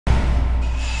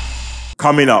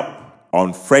Coming up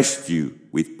on Fresh Dew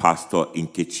with Pastor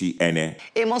Nkechi Ene.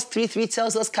 Amos 3:3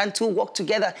 tells us, can two walk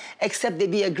together except they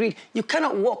be agreed? You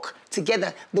cannot walk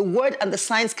together. The word and the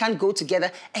signs can't go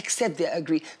together except they're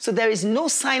agreed. So there is no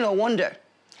sign or wonder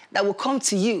that will come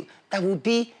to you that will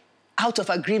be out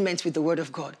of agreement with the word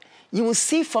of God. You will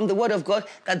see from the word of God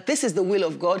that this is the will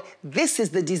of God. This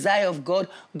is the desire of God.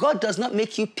 God does not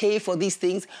make you pay for these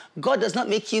things. God does not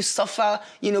make you suffer,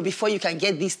 before you can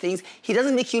get these things. He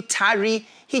doesn't make you tarry.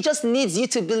 He just needs you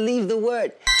to believe the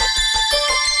word.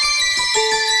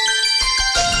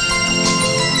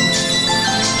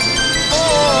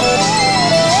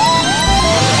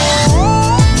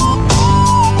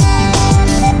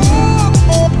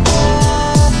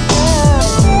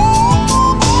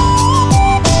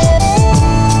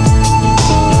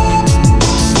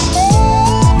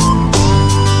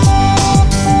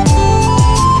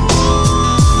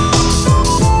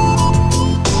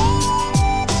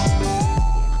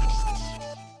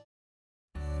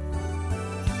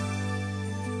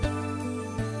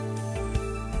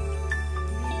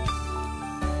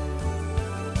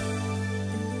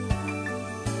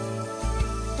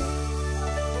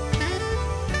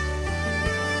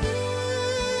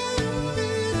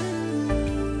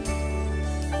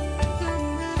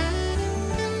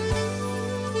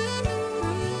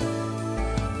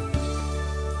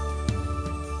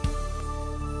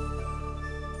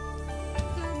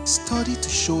 Study to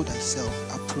show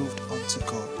thyself approved unto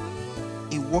God,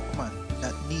 a workman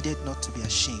that needed not to be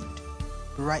ashamed,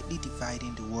 rightly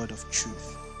dividing the word of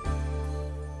truth.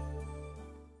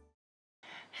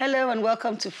 Hello and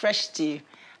welcome to Fresh Dew.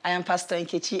 I am Pastor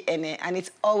Nkechi Ene, and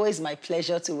it's always my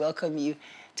pleasure to welcome you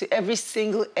to every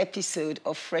single episode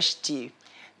of Fresh Dew.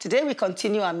 Today we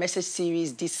continue our message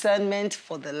series, Discernment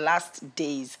for the Last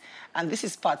Days. And this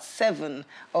is part 7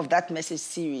 of that message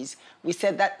series. We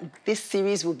said that this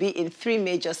series will be in 3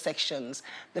 major sections.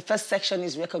 The first section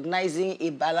is recognizing a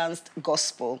balanced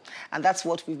gospel, and that's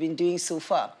what we've been doing so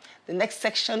far. The next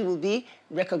section will be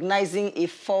recognizing a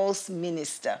false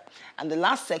minister. And the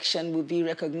last section will be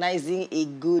recognizing a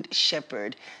good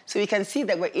shepherd. So you can see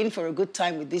that we're in for a good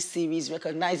time with this series,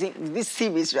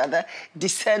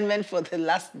 Discernment for the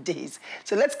Last Days.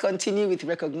 So let's continue with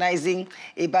recognizing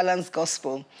a balanced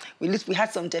gospel. We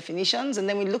had some definitions, and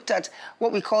then we looked at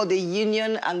what we call the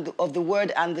union of the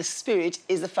word and the spirit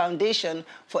is the foundation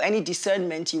for any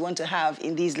discernment you want to have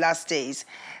in these last days.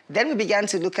 Then we began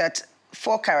to look at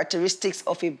 4 characteristics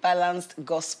of a balanced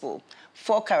gospel.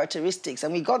 4 characteristics,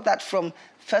 and we got that from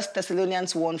 1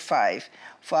 Thessalonians 1:5.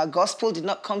 For our gospel did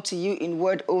not come to you in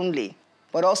word only,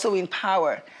 but also in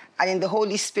power and in the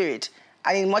Holy Spirit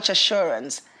and in much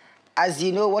assurance, as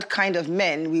you know what kind of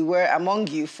men we were among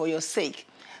you for your sake.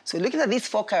 So looking at these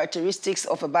 4 characteristics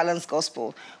of a balanced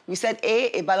gospel, we said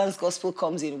A, balanced gospel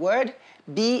comes in word.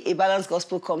 B, a balanced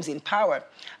gospel comes in power.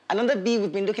 Another B,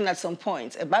 we've been looking at some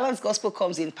points. A balanced gospel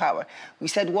comes in power. We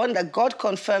said, 1, that God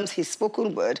confirms his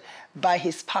spoken word by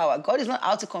his power. God is not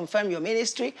out to confirm your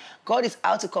ministry. God is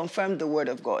out to confirm the word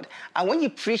of God. And when you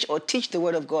preach or teach the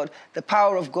word of God, the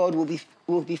power of God will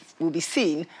be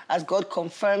seen as God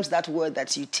confirms that word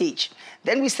that you teach.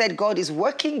 Then we said God is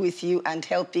working with you and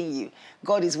helping you.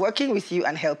 God is working with you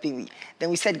and helping you. Then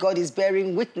we said God is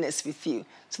bearing witness with you.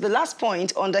 So the last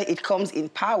point under it comes in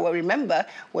power. Remember,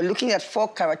 we're looking at 4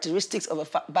 characteristics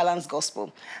of a balanced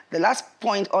gospel. The last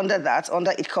point under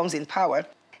it comes in power,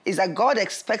 is that God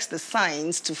expects the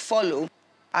signs to follow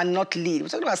and not lead. We're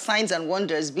talking about signs and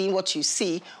wonders being what you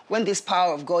see when this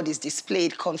power of God is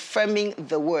displayed, confirming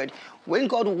the word. When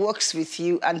God works with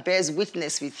you and bears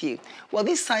witness with you, well,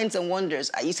 these signs and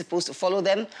wonders, are you supposed to follow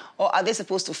them, or are they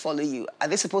supposed to follow you? Are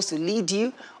they supposed to lead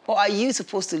you, or are you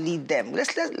supposed to lead them?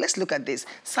 Let's look at this.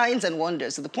 Signs and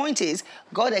wonders. So the point is,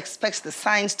 God expects the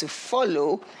signs to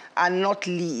follow and not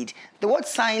lead. The word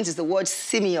signs is the word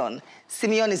Simeon.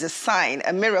 Simeon is a sign,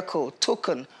 a miracle,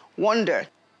 token, wonder,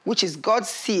 which is God's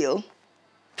seal,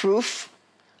 proof,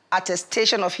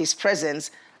 attestation of his presence,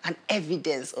 and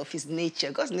evidence of his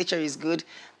nature. God's nature is good.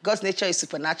 God's nature is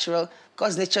supernatural.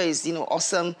 God's nature is,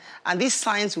 awesome. And these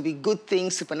signs will be good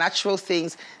things, supernatural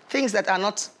things, things that are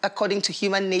not according to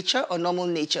human nature or normal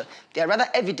nature. They are rather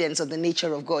evidence of the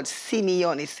nature of God.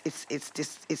 Simeon,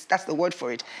 that's the word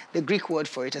for it, the Greek word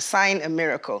for it, a sign, a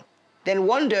miracle. Then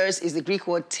wonders is the Greek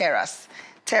word teras,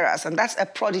 and that's a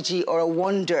prodigy or a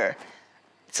wonder,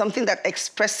 something that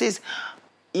expresses,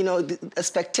 a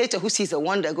spectator who sees a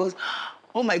wonder goes,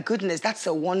 oh my goodness, that's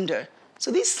a wonder.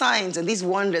 So these signs and these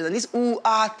wonders and these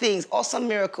things, awesome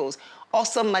miracles,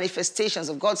 awesome manifestations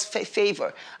of God's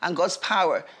favor and God's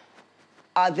power,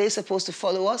 are they supposed to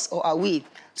follow us, or are we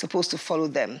supposed to follow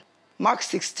them? Mark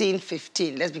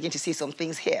 16:15. Let's begin to see some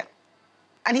things here.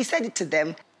 And he said it to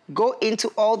them, go into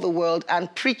all the world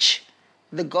and preach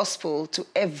the gospel to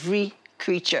every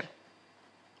creature.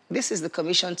 This is the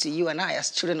commission to you and I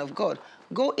as children of God.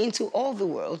 Go into all the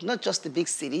world, not just the big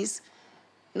cities,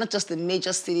 not just the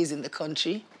major cities in the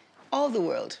country, all the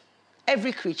world.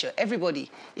 Every creature, everybody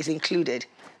is included.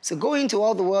 So go into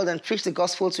all the world and preach the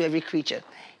gospel to every creature.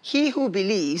 He who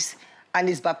believes and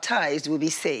is baptized will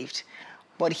be saved,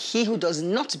 but he who does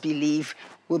not believe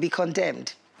will be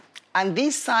condemned. And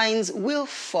these signs will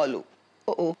follow.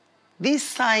 These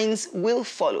signs will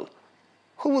follow.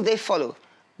 Who will they follow?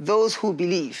 Those who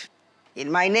believe.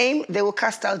 In my name, they will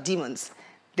cast out demons.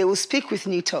 They will speak with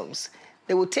new tongues.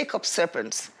 They will take up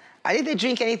serpents. And if they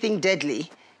drink anything deadly,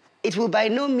 it will by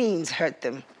no means hurt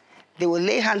them. They will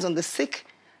lay hands on the sick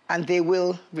and they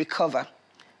will recover.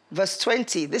 Verse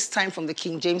 20, this time from the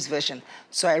King James Version.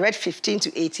 So I read 15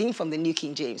 to 18 from the New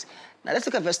King James. Now let's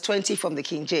look at verse 20 from the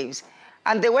King James.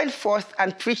 And they went forth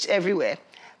and preached everywhere,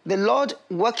 the Lord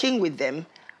working with them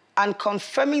and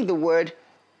confirming the word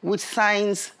with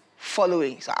signs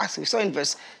following. So as we saw in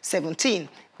verse 17,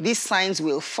 these signs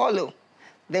will follow.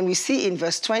 Then we see in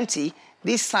verse 20,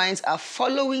 these signs are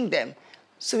following them.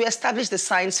 So we establish the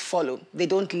signs follow. They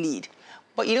don't lead.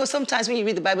 But you know, sometimes when you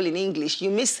read the Bible in English,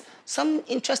 you miss some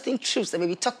interesting truths that may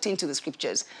be tucked into the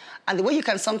scriptures. And the way you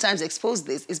can sometimes expose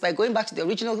this is by going back to the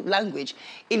original language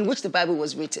in which the Bible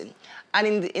was written. And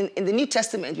in the New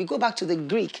Testament, we go back to the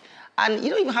Greek. And you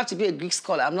don't even have to be a Greek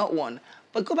scholar. I'm not one.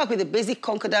 But go back with the basic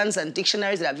concordance and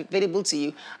dictionaries that are available to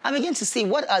you and begin to see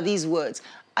what are these words.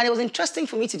 And it was interesting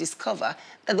for me to discover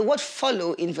that the word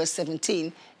follow in verse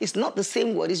 17 is not the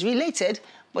same word. It's related,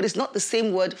 but it's not the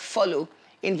same word follow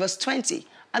in verse 20.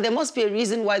 And there must be a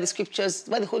reason why the scriptures,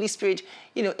 why the Holy Spirit,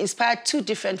 inspired two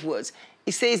different words.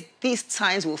 It says, these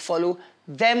signs will follow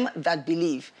them that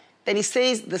believe. Then it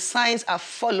says the signs are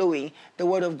following the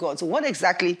word of God. So what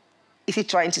exactly is he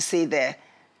trying to say there?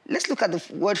 Let's look at the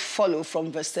word follow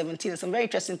from verse 17. And some very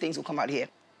interesting things will come out here.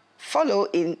 Follow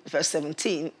in verse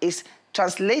 17 is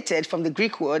translated from the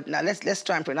Greek word, now let's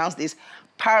try and pronounce this,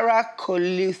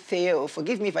 parakolutheo.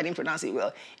 Forgive me if I didn't pronounce it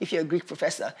well, if you're a Greek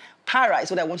professor. Para is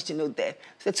what I want you to note there.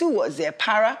 So the two words there,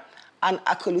 para and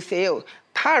akolutheo.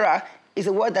 Para is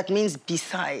a word that means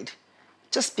beside,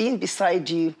 just being beside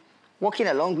you, walking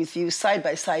along with you, side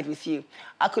by side with you.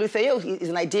 Akolutheo is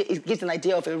an idea, it gives an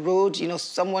idea of a road,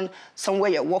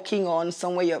 somewhere you're walking on,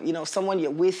 someone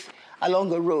you're with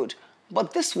along a road.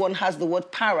 But this one has the word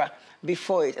para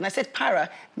before it. And I said para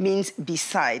means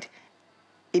beside.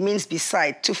 It means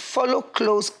beside, to follow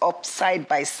close up side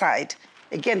by side.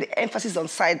 Again, the emphasis on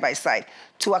side by side.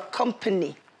 To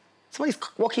accompany. Somebody's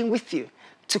walking with you.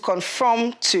 To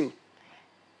conform to.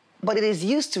 But it is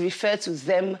used to refer to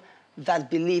them that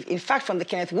believe. In fact, from the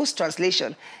Kenneth Wood's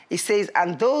translation, it says,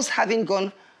 and those having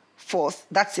gone forth,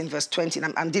 that's in verse 20.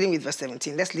 I'm dealing with verse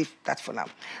 17. Let's leave that for now.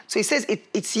 So it says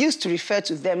it's used to refer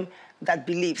to them that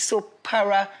believe. So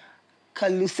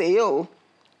parakalutheo,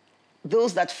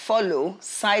 those that follow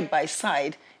side by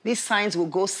side, these signs will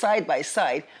go side by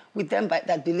side with them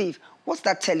that believe. What's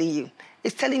that telling you?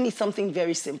 It's telling me something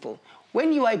very simple.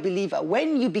 When you are a believer,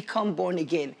 when you become born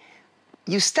again,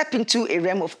 you step into a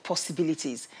realm of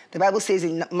possibilities. The Bible says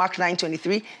in Mark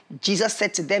 9:23, Jesus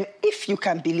said to them, if you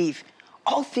can believe,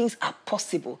 all things are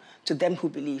possible to them who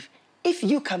believe. If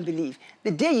you can believe, the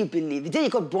day you believe, the day you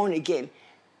got born again,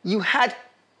 you had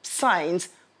signs,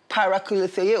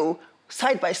 parakulotheo,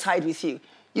 side by side with you.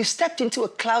 You stepped into a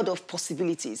cloud of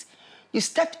possibilities. You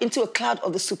stepped into a cloud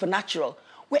of the supernatural,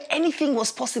 where anything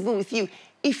was possible with you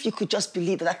if you could just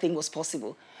believe that that thing was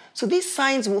possible. So these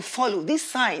signs will follow. These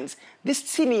signs, this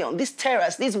Simeon, these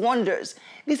terrors, these wonders,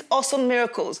 these awesome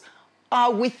miracles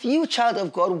are with you, child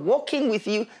of God, walking with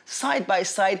you side by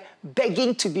side,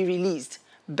 begging to be released,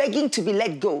 begging to be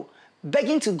let go,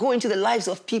 begging to go into the lives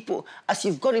of people as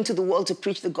you've gone into the world to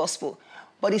preach the gospel.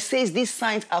 But it says these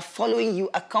signs are following you,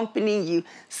 accompanying you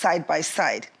side by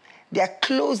side. They are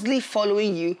closely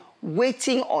following you,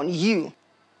 waiting on you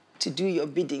to do your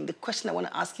bidding. The question I want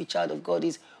to ask you, child of God,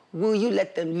 is, will you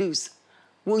let them loose?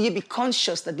 Will you be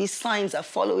conscious that these signs are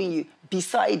following you,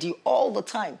 beside you all the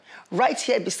time? Right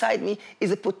here beside me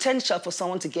is a potential for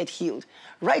someone to get healed.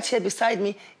 Right here beside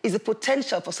me is a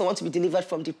potential for someone to be delivered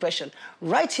from depression.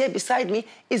 Right here beside me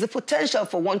is a potential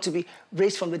for one to be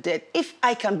raised from the dead. If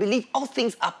I can believe all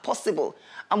things are possible,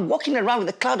 I'm walking around with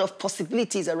a cloud of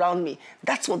possibilities around me.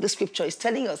 That's what the scripture is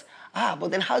telling us. But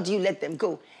then how do you let them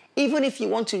go? Even if you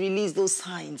want to release those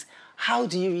signs, how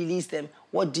do you release them?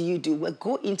 What do you do? Well,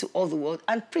 go into all the world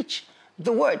and preach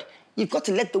the word. You've got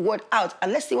to let the word out,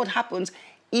 and let's see what happens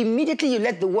immediately you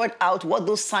let the word out, what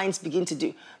those signs begin to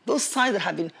do. Those signs that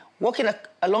have been walking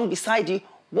along beside you,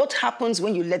 what happens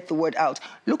when you let the word out?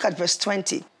 Look at verse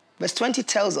 20. Verse 20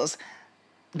 tells us,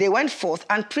 they went forth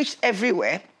and preached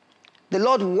everywhere, the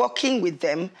Lord walking with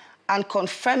them and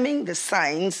confirming the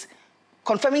signs,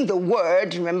 confirming the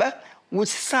word, remember, with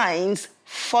signs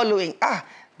following.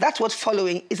 That's what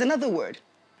following is, another word.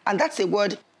 And that's a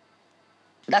word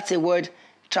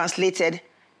translated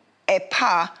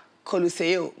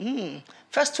epakolutheo.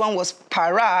 First one was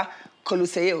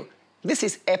parakolutheo. This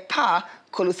is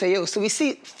epakolutheo. So we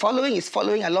see following is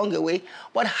following along the way.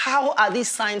 But how are these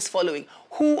signs following?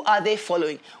 Who are they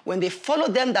following? When they follow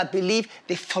them that believe,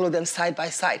 they follow them side by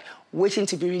side, waiting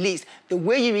to be released. The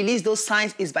way you release those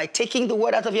signs is by taking the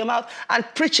word out of your mouth and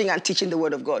preaching and teaching the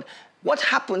word of God. What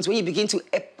happens when you begin to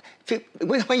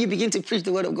preach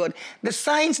the word of God? The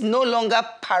signs no longer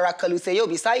parakalutheo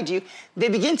beside you, they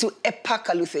begin to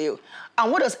epakalutheo.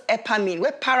 And what does epa mean?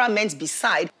 Where para means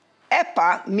beside,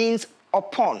 epa means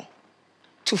upon,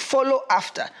 to follow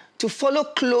after, to follow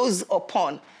close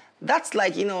upon. That's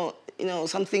like,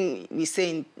 something we say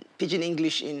in Pidgin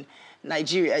English in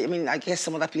Nigeria. I mean, I guess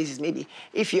some other places maybe.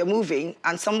 If you're moving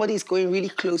and somebody is going really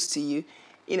close to you,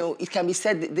 it can be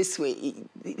said this way.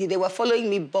 They were following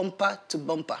me bumper to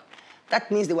bumper.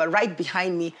 That means they were right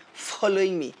behind me,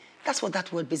 following me. That's what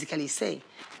that word basically is saying.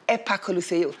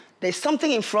 Epakolutheo. There's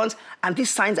something in front, and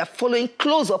these signs are following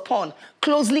close upon,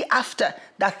 closely after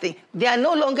that thing. They are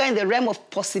no longer in the realm of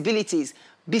possibilities.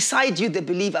 Beside you, the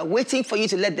believer, waiting for you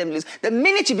to let them loose. The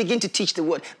minute you begin to teach the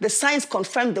word, the signs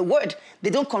confirm the word.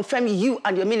 They don't confirm you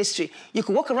and your ministry. You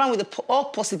can walk around with all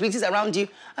possibilities around you,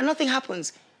 and nothing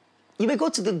happens. You may go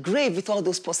to the grave with all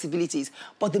those possibilities,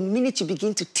 but the minute you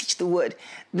begin to teach the word,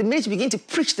 the minute you begin to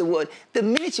preach the word, the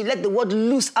minute you let the word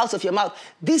loose out of your mouth,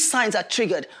 these signs are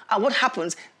triggered. And what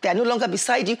happens? They are no longer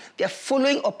beside you. They are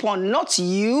following upon, not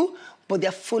you, but they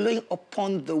are following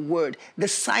upon the word. The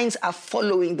signs are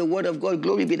following the word of God.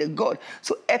 Glory be to God.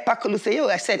 So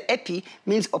epakolutheo, I said epi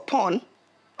means upon,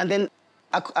 and then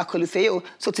akolutheo.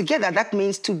 So together that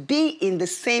means to be in the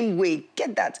same way.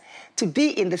 Get that? To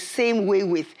be in the same way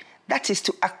with. That is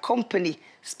to accompany,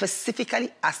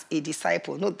 specifically as a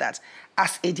disciple. Note that,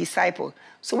 as a disciple.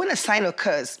 So when a sign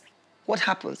occurs, what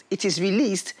happens? It is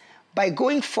released by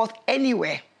going forth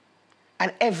anywhere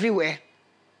and everywhere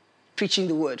preaching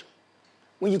the word.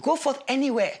 When you go forth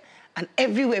anywhere and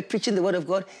everywhere preaching the word of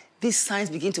God, these signs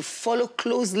begin to follow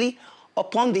closely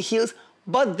upon the heels,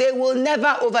 but they will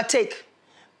never overtake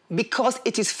because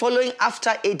it is following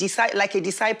after like a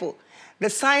disciple. The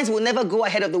signs will never go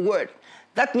ahead of the word.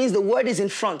 That means the word is in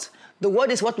front. The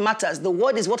word is what matters. The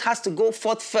word is what has to go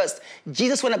forth first.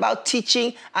 Jesus went about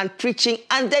teaching and preaching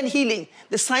and then healing.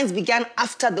 The signs began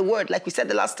after the word. Like we said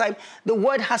the last time, the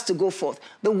word has to go forth.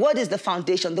 The word is the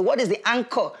foundation. The word is the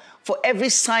anchor for every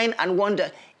sign and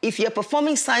wonder. If you're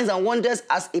performing signs and wonders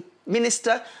as a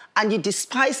minister and you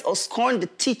despise or scorn the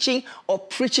teaching or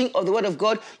preaching of the word of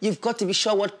God, you've got to be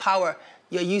sure what power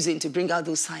you're using to bring out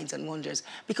those signs and wonders.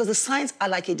 Because the signs are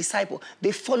like a disciple.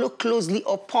 They follow closely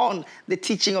upon the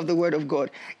teaching of the word of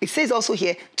God. It says also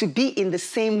here, to be in the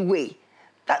same way.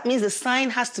 That means the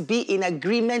sign has to be in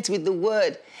agreement with the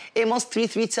word. Amos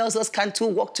 3:3 tells us, can two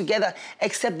walk together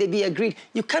except they be agreed?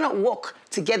 You cannot walk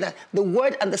together. The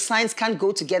word and the signs can't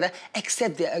go together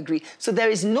except they're agreed. So there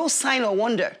is no sign or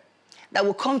wonder that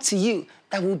will come to you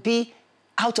that will be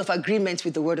out of agreement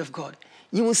with the word of God.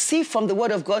 You will see from the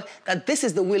word of God that this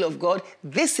is the will of God.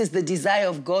 This is the desire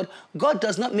of God. God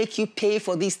does not make you pay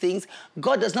for these things.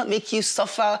 God does not make you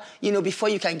suffer, before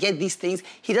you can get these things.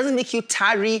 He doesn't make you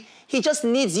tarry. He just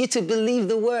needs you to believe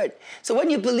the word. So when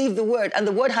you believe the word and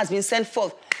the word has been sent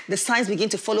forth, the signs begin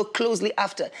to follow closely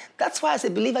after. That's why as a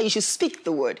believer, you should speak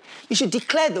the word. You should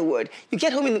declare the word. You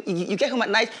get home at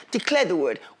night, declare the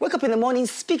word. Wake up in the morning,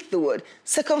 speak the word.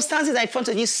 Circumstances are in front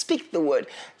of you, speak the word.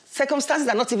 Circumstances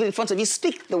are not even in front of you.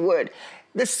 Speak the word.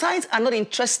 The signs are not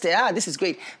interested. This is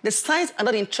great. The signs are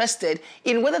not interested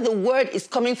in whether the word is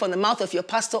coming from the mouth of your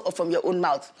pastor or from your own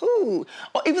mouth. Or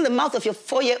even the mouth of your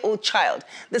 4-year-old child.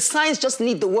 The signs just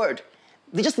need the word.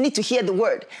 They just need to hear the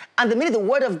word. And the minute the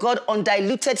word of God,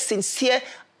 undiluted, sincere,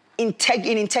 in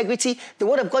integrity, the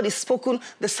word of God is spoken,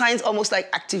 the signs almost like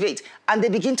activate. And they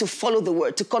begin to follow the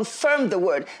word, to confirm the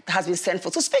word that has been sent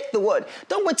forth. So speak the word.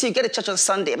 Don't wait till you get to church on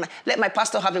Sunday. Let my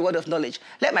pastor have a word of knowledge.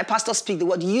 Let my pastor speak the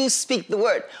word. You speak the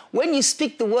word. When you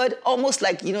speak the word, almost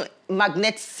like,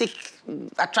 magnetic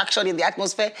attraction in the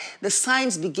atmosphere, the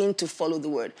signs begin to follow the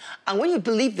word. And when you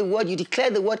believe the word, you declare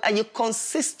the word, and you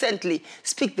consistently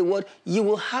speak the word, you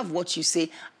will have what you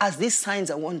say as these signs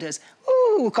and wonders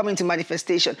come into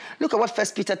manifestation. Look at what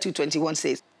 1 Peter 2:21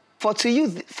 says. For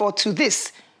to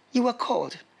this you were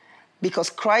called,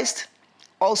 because Christ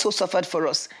also suffered for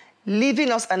us, leaving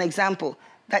us an example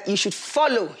that you should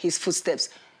follow his footsteps.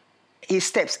 His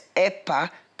steps,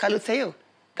 epa kalutheo.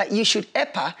 That you should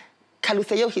epa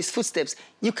kalutheo his footsteps.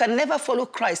 You can never follow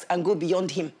Christ and go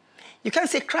beyond him. You can't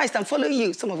say, Christ, I'm following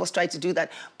you. Some of us try to do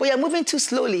that. But you're moving too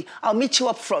slowly. I'll meet you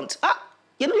up front.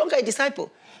 You're no longer a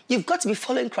disciple. You've got to be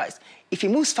following Christ. If he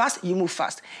moves fast, you move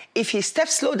fast. If his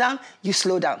steps slow down, you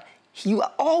slow down. You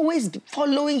are always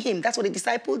following him. That's what a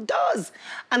disciple does.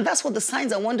 And that's what the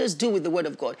signs and wonders do with the word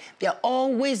of God. They are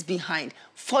always behind,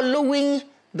 following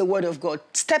the word of God,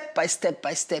 step by step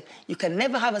by step. You can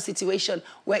never have a situation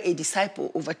where a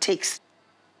disciple overtakes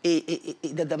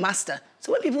the master.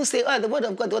 So when people say, the word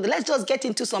of God, let's just get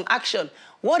into some action.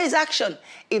 What is action?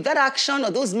 If that action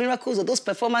or those miracles or those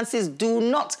performances do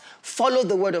not follow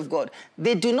the word of God,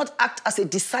 they do not act as a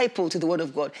disciple to the word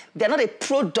of God, they're not a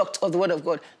product of the word of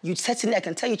God, you certainly, I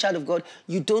can tell you, child of God,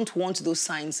 you don't want those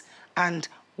signs and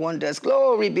wonders.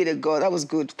 Glory be to God. That was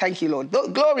good. Thank you, Lord.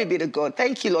 Glory be to God.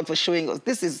 Thank you, Lord, for showing us.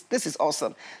 This is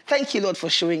awesome. Thank you, Lord, for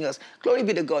showing us. Glory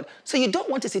be to God. So you don't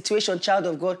want a situation, child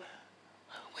of God,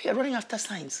 where you're running after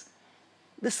signs.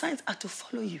 The signs are to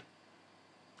follow you.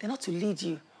 They're not to lead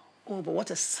you. Oh, but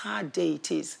what a sad day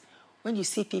it is when you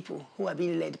see people who are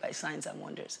being led by signs and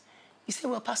wonders. You say,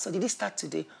 well, Pastor, did it start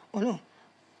today? Oh, no.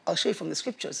 I'll show you from the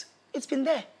scriptures. It's been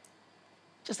there.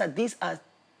 Just that these are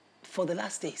for the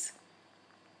last days.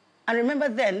 And remember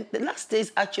then, the last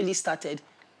days actually started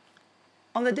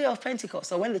on the day of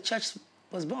Pentecost, or when the church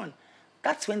was born.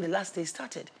 That's when the last days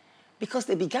started. Because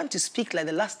they began to speak like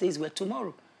the last days were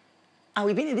tomorrow. And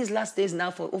we've been in these last days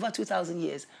now for over 2,000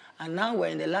 years. And now we're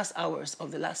in the last hours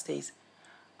of the last days.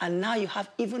 And now you have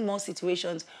even more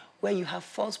situations where you have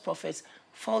false prophets,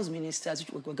 false ministers,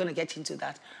 which we're going to get into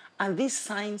that. And these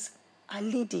signs are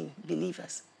leading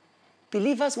believers.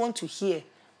 Believers want to hear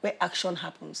where action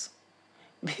happens.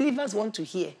 Believers want to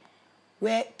hear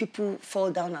where people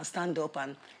fall down and stand up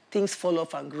and things fall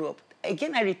off and grow up.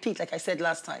 Again, I repeat, like I said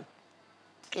last time,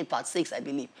 in part 6, I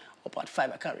believe, or part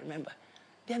 5, I can't remember.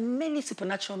 There are many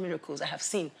supernatural miracles I have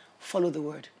seen follow the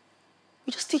word.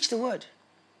 We just teach the word.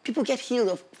 People get healed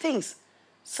of things.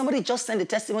 Somebody just sent a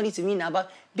testimony to me now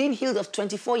about being healed of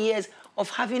 24 years of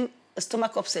having a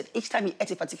stomach upset. Each time he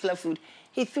ate a particular food,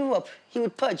 he threw up. He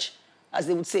would purge, as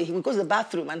they would say. He would go to the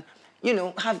bathroom and,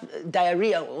 have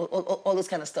diarrhea, all those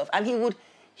kind of stuff. And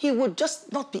he would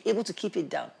just not be able to keep it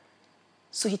down.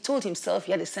 So he told himself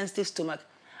he had a sensitive stomach.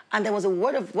 And there was a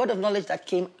word of knowledge that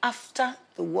came after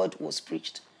the word was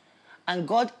preached. And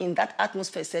God, in that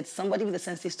atmosphere, said, somebody with a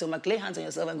sensitive stomach, lay hands on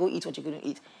yourself and go eat what you're going to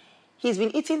eat. He's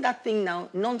been eating that thing now,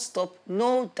 non-stop,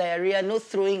 no diarrhea, no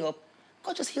throwing up.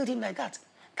 God just healed him like that.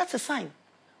 That's a sign.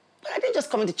 But I didn't just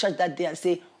come into church that day and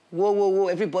say, whoa, whoa, whoa,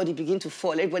 everybody begin to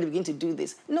fall, everybody begin to do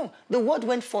this. No, the word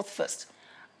went forth first.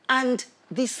 And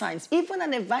these signs, even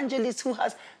an evangelist who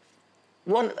has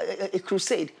won a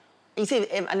crusade, you say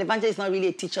an evangelist is not really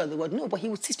a teacher of the word. No, but he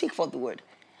would speak forth the word.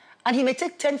 And he may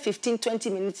take 10, 15, 20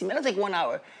 minutes. He may not take 1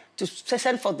 hour to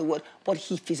send forth the word. But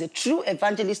if he's a true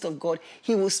evangelist of God,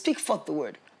 he will speak forth the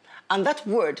word. And that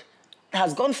word that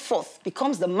has gone forth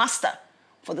becomes the master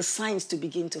for the signs to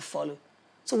begin to follow.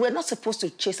 So we're not supposed to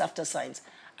chase after signs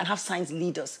and have signs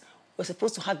lead us. We're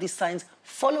supposed to have these signs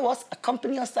follow us,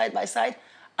 accompany us side by side,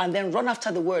 and then run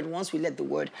after the word once we let the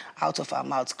word out of our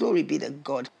mouths. Glory be to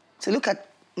God. So look at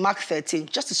Mark 13,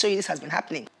 just to show you this has been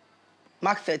happening.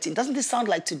 Mark 13, doesn't this sound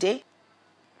like today?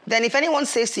 Then if anyone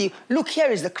says to you, look,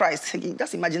 here is the Christ.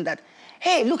 Just imagine that.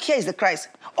 Hey, look, here is the Christ.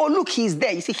 Oh, look, he's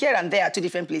there. You see, here and there are 2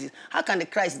 different places. How can the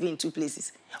Christ be in 2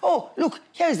 places? Oh, look,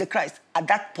 here is the Christ. At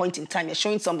that point in time, you're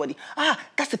showing somebody,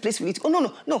 that's the place we need to go.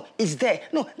 Oh, no, it's there.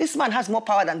 No, this man has more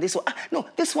power than this one. No,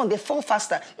 this one, they fall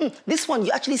faster. This one,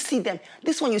 you actually see them.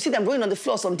 This one, you see them rolling on the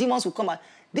floor. Some demons will come out.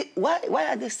 Why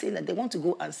are they saying that? They want to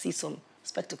go and see some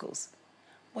spectacles.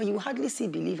 Well, you hardly see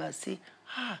believers say,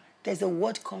 there's a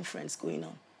word conference going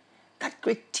on. That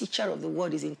great teacher of the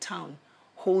word is in town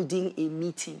holding a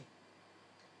meeting.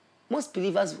 Most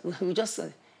believers will just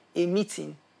say, a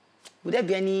meeting. Would there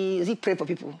be any, does he pray for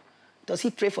people? Does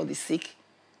he pray for the sick?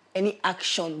 Any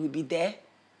action will be there?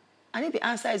 And if the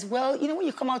answer is, well, when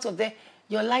you come out of there,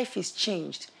 your life is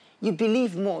changed. You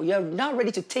believe more. You're now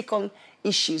ready to take on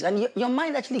issues. And your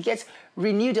mind actually gets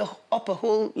renewed up a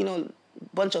whole,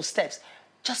 bunch of steps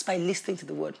just by listening to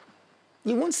the word.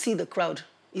 You won't see the crowd.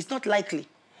 It's not likely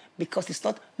because it's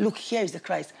not, look, here is the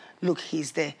Christ. Look,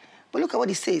 he's there. But look at what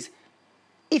he says.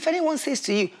 If anyone says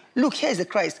to you, look, here is the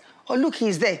Christ, or look,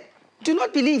 he's there, do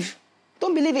not believe.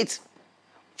 Don't believe it.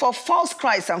 For false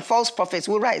Christs and false prophets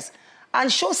will rise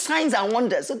and show signs and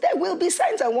wonders. So there will be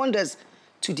signs and wonders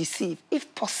to deceive,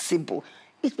 if possible.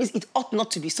 It ought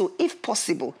not to be so. If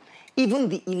possible, even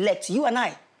the elect, you and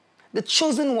I, the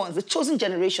chosen ones, the chosen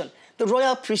generation, the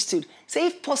royal priesthood, say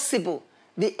if possible,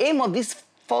 the aim of these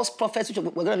false prophets, which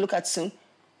we're going to look at soon,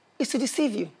 is to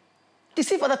deceive you.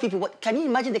 Deceive other people. But can you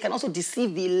imagine they can also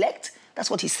deceive the elect? That's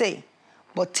what he's saying.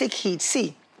 But take heed.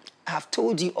 See, I have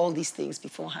told you all these things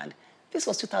beforehand. This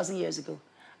was 2,000 years ago.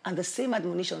 And the same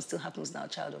admonition still happens now,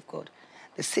 child of God.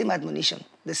 The same admonition.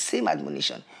 The same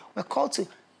admonition. We're called to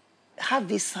have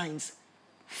these signs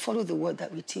follow the word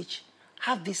that we teach.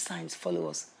 Have these signs follow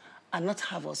us and not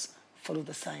have us follow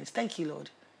the signs. Thank you, Lord.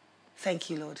 Thank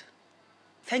you, Lord.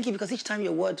 Thank you, because each time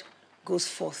your word goes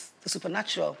forth, the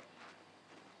supernatural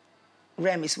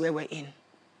realm is where we're in.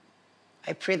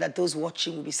 I pray that those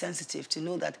watching will be sensitive to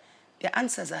know that their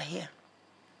answers are here.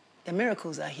 Their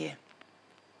miracles are here.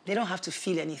 They don't have to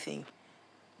feel anything.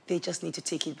 They just need to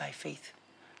take it by faith.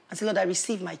 And say, Lord, I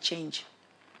receive my change.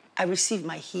 I receive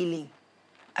my healing.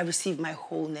 I receive my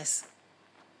wholeness.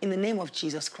 In the name of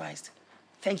Jesus Christ,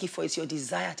 thank you for it's your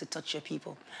desire to touch your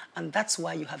people. And that's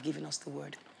why you have given us the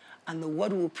word. And the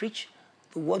word we will preach,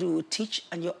 the word we will teach,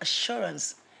 and your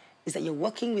assurance is that you're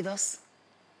working with us,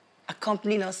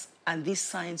 accompanying us, and these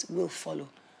signs will follow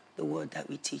the word that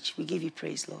we teach. We give you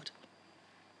praise, Lord.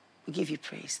 We give you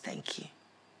praise. Thank you.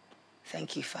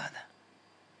 Thank you, Father.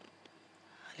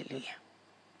 Hallelujah.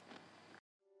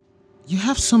 You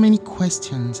have so many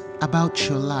questions about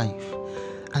your life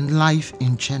and life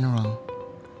in general.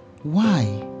 Why?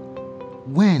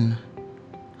 When?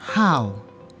 How?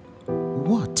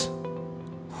 What?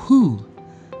 Who?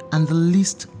 And the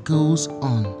list goes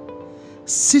on.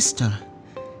 Sister,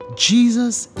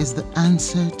 Jesus is the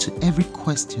answer to every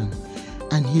question,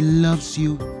 and he loves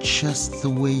you just the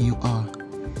way you are.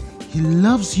 He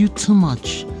loves you too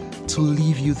much to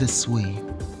leave you this way.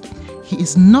 He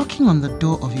is knocking on the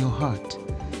door of your heart.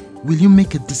 Will you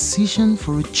make a decision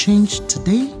for a change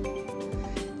today?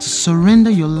 To surrender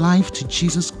your life to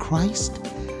Jesus Christ,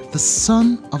 the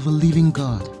Son of the living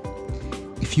God.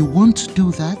 If you want to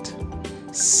do that,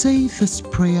 say this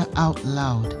prayer out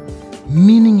loud,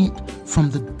 meaning it from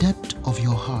the depth of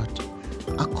your heart,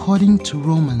 according to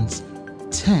Romans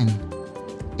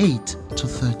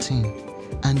 10:8-13,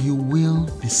 and you will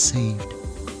be saved.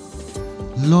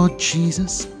 Lord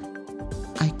Jesus,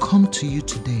 I come to you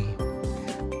today.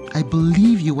 I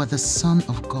believe you are the Son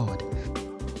of God,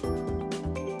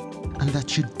 and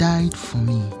that you died for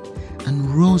me and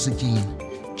rose again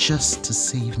just to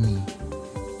save me.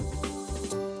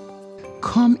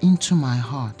 Come into my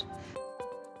heart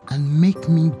and make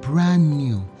me brand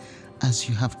new as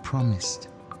you have promised.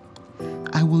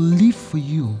 I will live for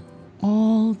you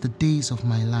all the days of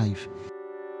my life.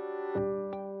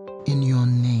 In your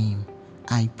name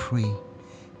I pray.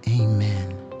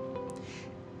 Amen.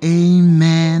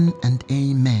 Amen and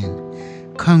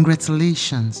amen.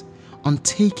 Congratulations on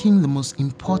taking the most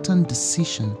important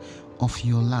decision of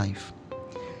your life.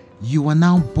 You are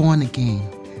now born again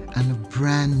and a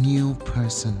brand new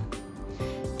person.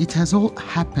 It has all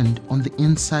happened on the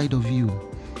inside of you.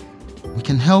 We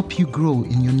can help you grow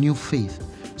in your new faith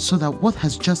so that what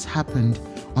has just happened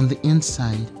on the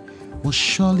inside will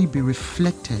surely be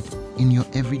reflected in your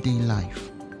everyday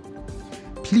life.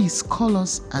 Please call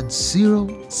us at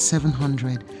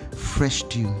 0700 Fresh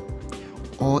Dew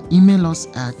or email us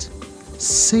at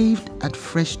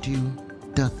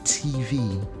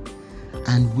saved@freshdew.tv,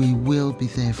 and we will be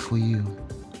there for you.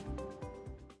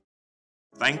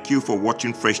 Thank you for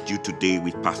watching Fresh Dew today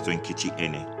with Pastor Nkechi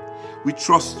Ene. We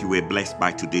trust you were blessed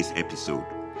by today's episode.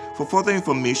 For further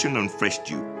information on Fresh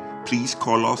Dew, please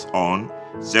call us on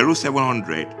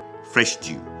 0700 Fresh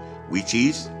Dew, which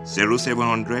is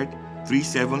 0700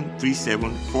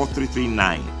 3737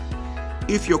 4339.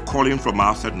 If you're calling from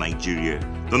outside Nigeria,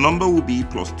 the number will be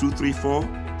 +234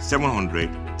 700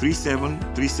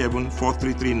 3737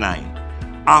 4339.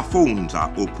 Our phones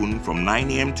are open from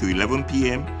 9 a.m. to 11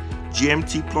 p.m.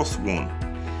 GMT +1.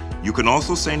 You can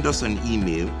also send us an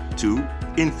email to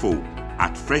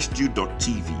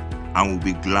info@freshdew.tv, and we'll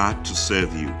be glad to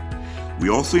serve you. We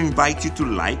also invite you to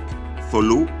like,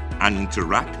 follow, and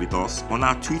interact with us on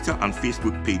our Twitter and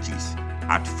Facebook pages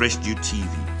at Freshdew TV,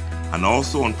 and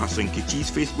also on Pastor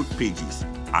Nkechi's Facebook pages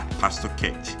at Pastor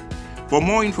Ketch. For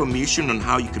more information on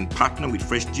how you can partner with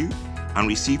Fresh Dew and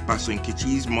receive Pastor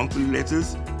Nkechi's monthly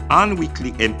letters and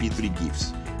weekly MP3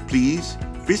 gifts, please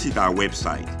visit our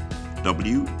website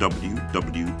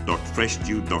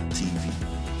www.freshdew.tv.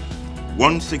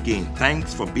 Once again,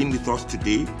 thanks for being with us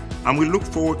today, and we look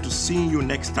forward to seeing you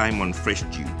next time on Fresh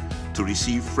Dew to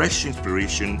receive fresh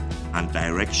inspiration and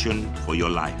direction for your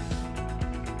life.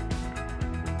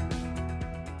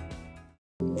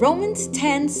 Romans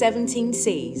 10:17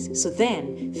 says, "So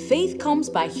then, faith comes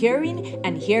by hearing,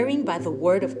 and hearing by the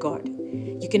word of God."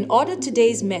 You can order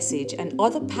today's message and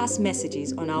other past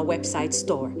messages on our website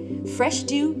store,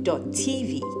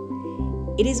 freshdew.tv.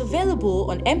 It is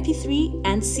available on MP3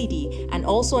 and CD, and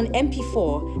also on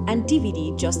MP4 and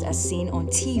DVD, just as seen on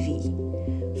TV.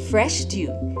 Fresh Dew,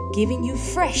 giving you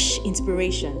fresh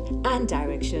inspiration and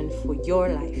direction for your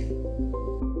life.